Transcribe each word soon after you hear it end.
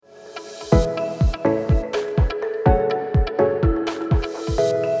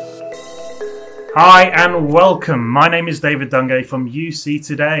Hi and welcome. My name is David Dungay from UC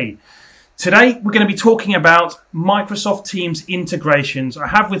Today. Today we're going to be talking about Microsoft Teams integrations. I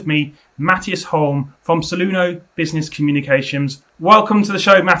have with me Matthias Holm from Soluno Business Communications. Welcome to the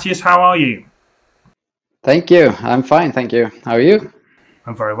show, Matthias. How are you? Thank you. I'm fine, thank you. How are you?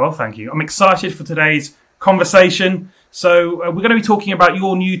 I'm very well, thank you. I'm excited for today's conversation. So we're going to be talking about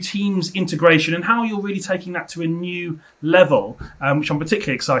your new Teams integration and how you're really taking that to a new level, which I'm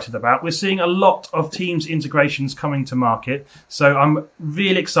particularly excited about. We're seeing a lot of Teams integrations coming to market, so I'm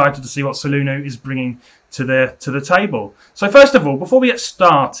really excited to see what Soluno is bringing to the table. So first of all, before we get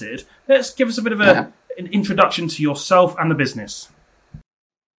started, let's give us a bit of an introduction to yourself and the business.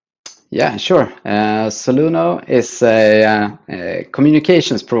 Yeah, sure. Soluno is a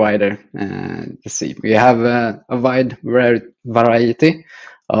communications provider. Let's see, we have a wide variety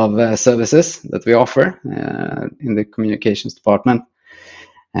of services that we offer in the communications department,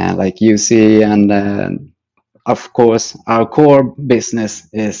 like UC, and of course, our core business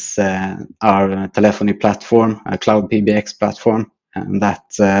is our telephony platform, a cloud PBX platform, and that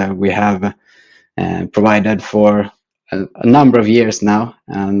we have provided for a number of years now,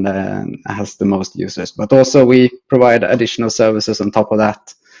 and has the most users. But also we provide additional services on top of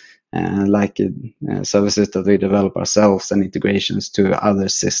that, like services that we develop ourselves and integrations to other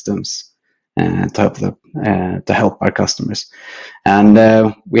systems to help our customers.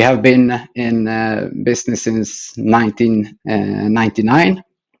 And we have been in business since 1999.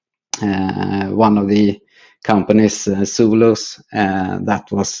 One of the companies, Solus, that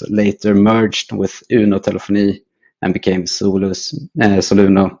was later merged with Uno Telefoni and became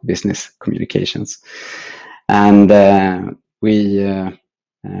Soluno Business Communications. And when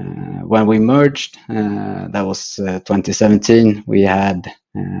we merged, that was 2017, we had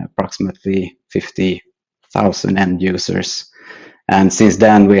approximately 50,000 end users. And since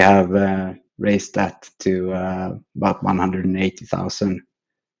then, we have raised that to about 180,000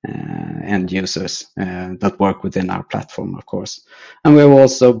 end users that work within our platform, of course. And we've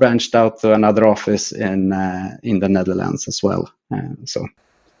also branched out to another office in the Netherlands as well.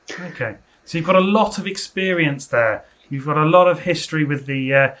 Okay, so you've got a lot of experience there. You've got a lot of history with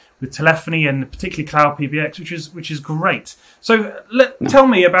the with telephony and particularly cloud PBX, which is great. So tell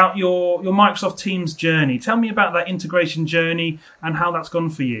me about your Microsoft Teams journey. Tell me about that integration journey and how that's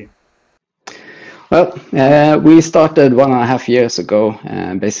gone for you. Well, we started 1.5 years ago,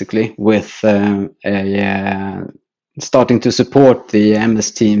 basically, with starting to support the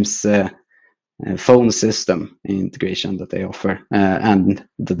MS Teams phone system integration that they offer, and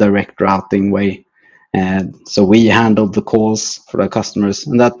the direct routing way. So we handled the calls for our customers,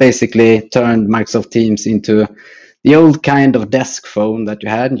 and that basically turned Microsoft Teams into the old kind of desk phone that you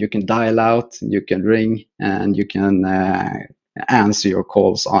had. You can dial out, you can ring, and you can answer your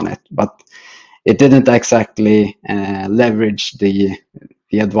calls on it. But it didn't exactly leverage the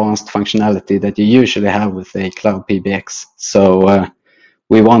advanced functionality that you usually have with a cloud PBX. So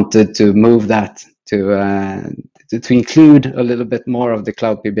we wanted to move that to include a little bit more of the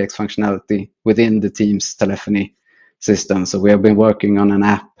cloud PBX functionality within the Teams telephony system. So we have been working on an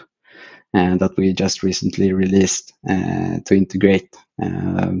app that we just recently released to integrate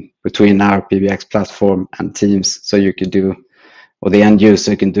between our PBX platform and Teams, so you could do, or the end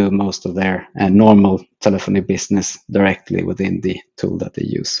user can do, most of their normal telephony business directly within the tool that they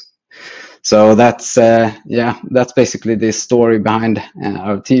use. So that's basically the story behind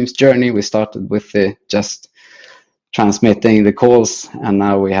our Teams journey. We started with just transmitting the calls, and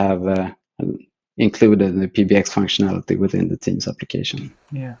now we have included the PBX functionality within the Teams application.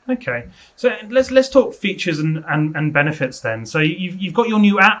 Yeah. Okay. So let's talk features and benefits then. So you've got your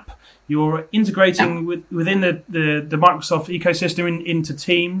new app. You're integrating within the Microsoft ecosystem into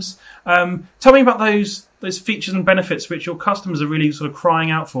Teams. Tell me about those features and benefits which your customers are really sort of crying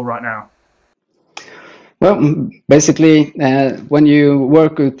out for right now. Well, basically, when you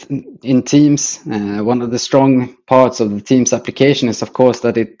work in Teams, one of the strong parts of the Teams application is, of course,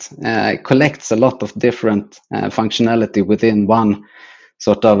 that it collects a lot of different functionality within one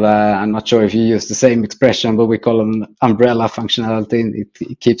sort of, I'm not sure if you use the same expression, but we call them umbrella functionality.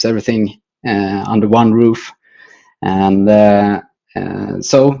 It keeps everything under one roof. And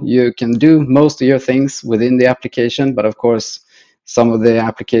so you can do most of your things within the application, but of course, some of the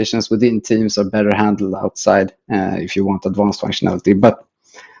applications within Teams are better handled outside if you want advanced functionality. But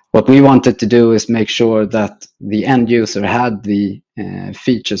what we wanted to do is make sure that the end user had the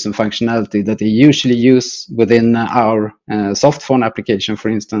features and functionality that they usually use within our soft phone application, for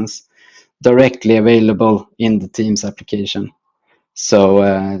instance, directly available in the Teams application.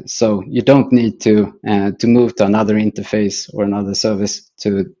 So you don't need to move to another interface or another service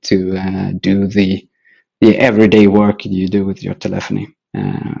to do the everyday work you do with your telephony.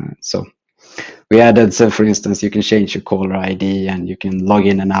 So we added, so for instance, you can change your caller ID and you can log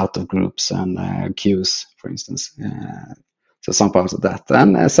in and out of groups and queues, for instance. So some parts of that,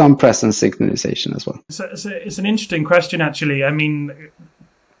 and some presence synchronization as well. So it's an interesting question, actually. I mean,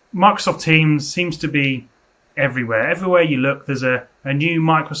 Microsoft Teams seems to be everywhere. Everywhere you look, there's a new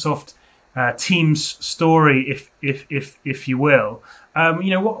Microsoft Teams story, if you will.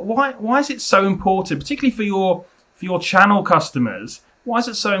 Why is it so important, particularly for your channel customers? Why is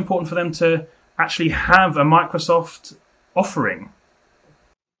it so important for them to actually have a Microsoft offering?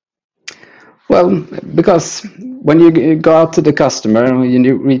 Well, because when you go out to the customer, when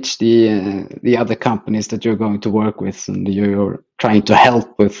you reach the other companies that you're going to work with, and you're trying to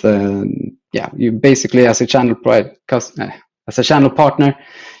help with, you basically as a channel partner,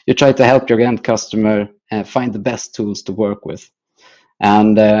 you try to help your end customer find the best tools to work with.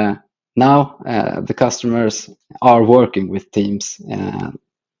 And now the customers are working with Teams,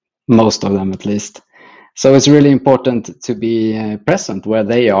 most of them at least. So it's really important to be present where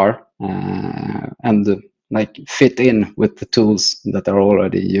they are and fit in with the tools that are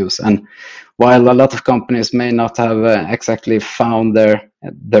already used. And while a lot of companies may not have exactly found their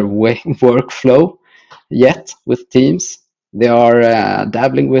workflow yet with Teams, they are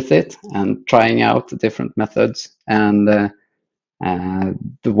dabbling with it and trying out different methods. And the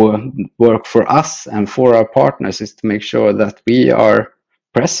work for us and for our partners is to make sure that we are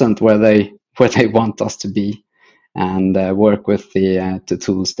present where they want us to be, and work with the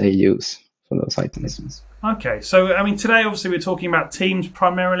tools they use for those items. Okay, so I mean, today obviously we're talking about Teams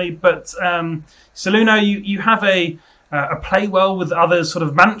primarily, but Soluno, you have a play well with others sort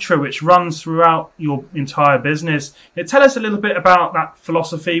of mantra which runs throughout your entire business. Tell us a little bit about that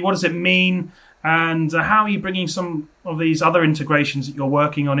philosophy. What does it mean, and how are you bringing some of these other integrations that you're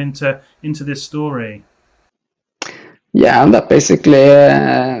working on into this story? Yeah, and that basically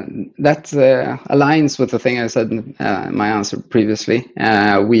that aligns with the thing I said in my answer previously.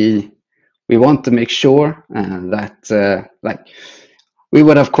 We want to make sure that we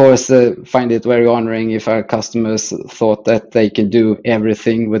would of course find it very honoring if our customers thought that they can do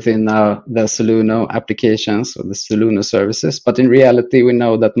everything within the Soluno applications or the Soluno services. But in reality, we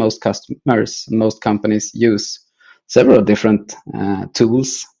know that most customers, most companies use several different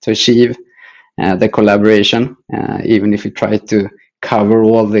tools to achieve the collaboration, even if you try to cover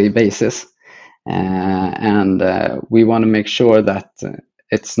all the bases. And we want to make sure that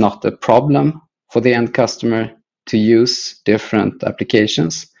it's not a problem for the end customer to use different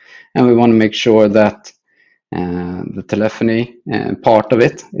applications. And we want to make sure that the telephony part of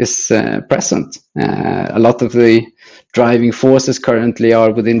it is present. A lot of the driving forces currently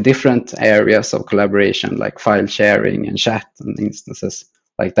are within different areas of collaboration, like file sharing and chat and instances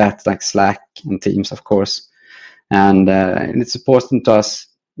like that, like Slack and Teams, of course. And it's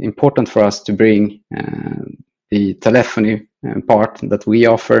important for us to bring the telephony part that we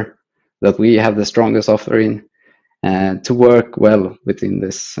offer, that we have the strongest offering, to work well within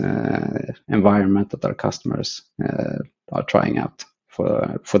this environment that our customers are trying out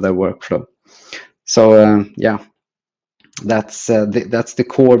for their workflow. So that's the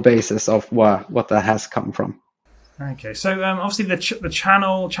core basis of what that has come from. Okay, so obviously the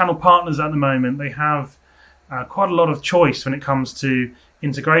channel partners at the moment, they have quite a lot of choice when it comes to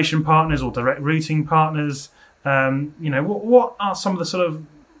integration partners or direct routing partners. What are some of the sort of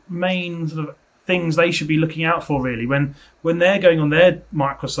main sort of things they should be looking out for really when they're going on their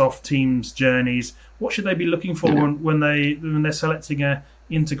Microsoft Teams journeys? What should they be looking for when they're selecting an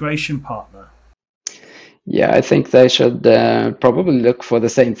integration partner? Yeah, I think they should probably look for the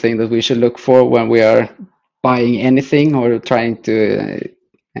same thing that we should look for when we are buying anything or trying to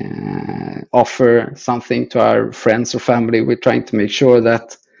offer something to our friends or family. We're trying to make sure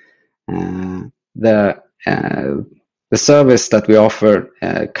that the service that we offer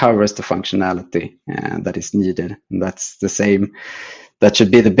covers the functionality that is needed, and that's the same. That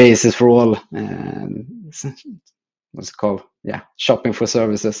should be the basis for all shopping for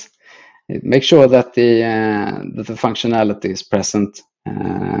services. Make sure that the functionality is present,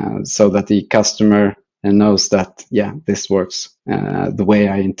 so that the customer knows that this works the way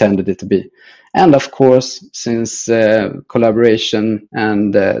I intended it to be. And of course, since collaboration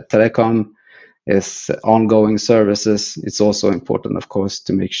and telecom is ongoing services, it's also important, of course,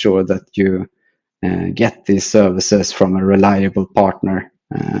 to make sure that you get these services from a reliable partner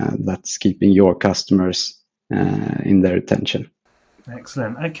that's keeping your customers in their attention.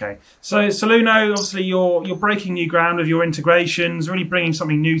 Excellent. Okay, so Soluno, obviously you're breaking new ground with your integrations, really bringing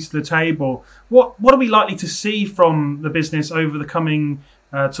something new to the table. What are we likely to see from the business over the coming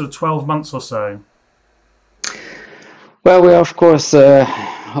sort of 12 months or so? Well, we are of course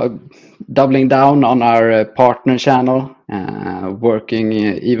doubling down on our partner channel, working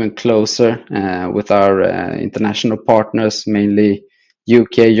even closer with our international partners, mainly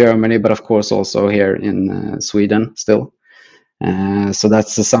UK, Germany, but of course also here in Sweden still. So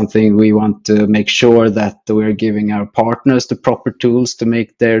that's something we want to make sure that we're giving our partners the proper tools to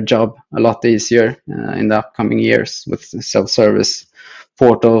make their job a lot easier in the upcoming years with self-service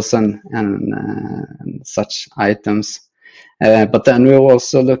portals and such items. But then we're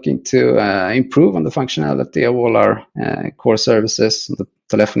also looking to improve on the functionality of all our core services, the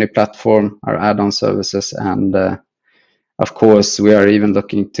telephony platform, our add-on services, and of course, we are even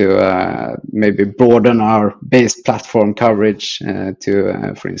looking to maybe broaden our base platform coverage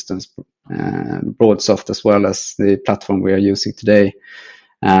to, for instance, BroadSoft as well as the platform we are using today,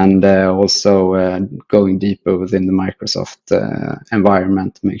 and also going deeper within the Microsoft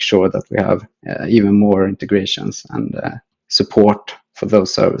environment to make sure that we have even more integrations and support for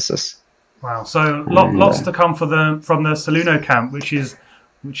those services. Wow! So lots to come from the Soluno camp, which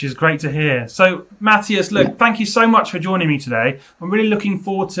is great to hear. So, Matthias, look, Thank you so much for joining me today. I'm really looking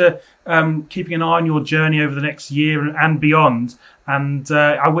forward to keeping an eye on your journey over the next year and beyond. And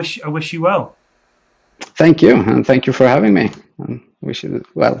I wish you well. Thank you, and thank you for having me. I wish you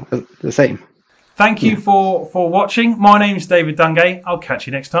well the same. Thank you for watching. My name is David Dungay. I'll catch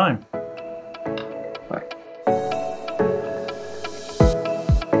you next time.